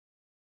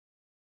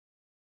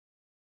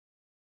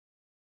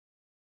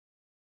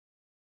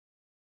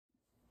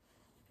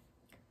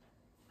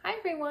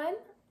everyone!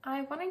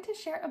 I'm wanting to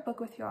share a book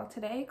with you all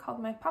today called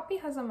My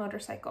Papi Has A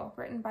Motorcycle,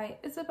 written by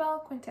Isabel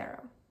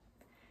Quintero.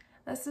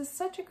 This is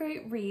such a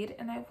great read,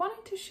 and I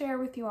wanted to share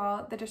with you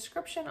all the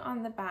description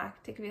on the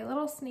back to give you a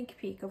little sneak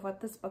peek of what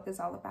this book is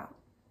all about.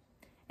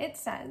 It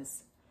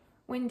says,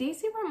 when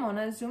Daisy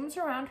Ramona zooms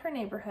around her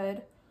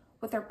neighborhood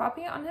with her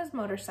papi on his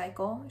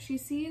motorcycle, she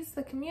sees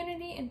the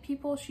community and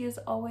people she has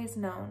always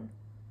known.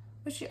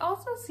 But she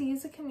also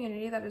sees a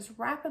community that is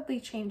rapidly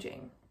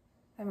changing.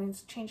 That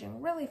means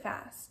changing really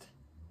fast.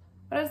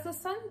 But as the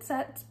sun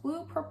sets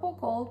blue, purple,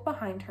 gold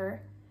behind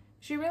her,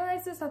 she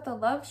realizes that the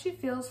love she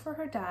feels for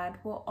her dad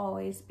will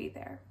always be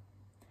there.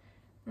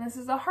 And this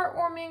is a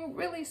heartwarming,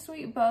 really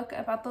sweet book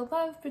about the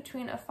love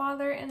between a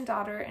father and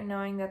daughter and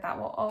knowing that that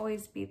will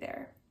always be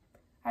there.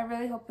 I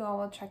really hope you all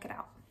will check it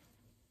out.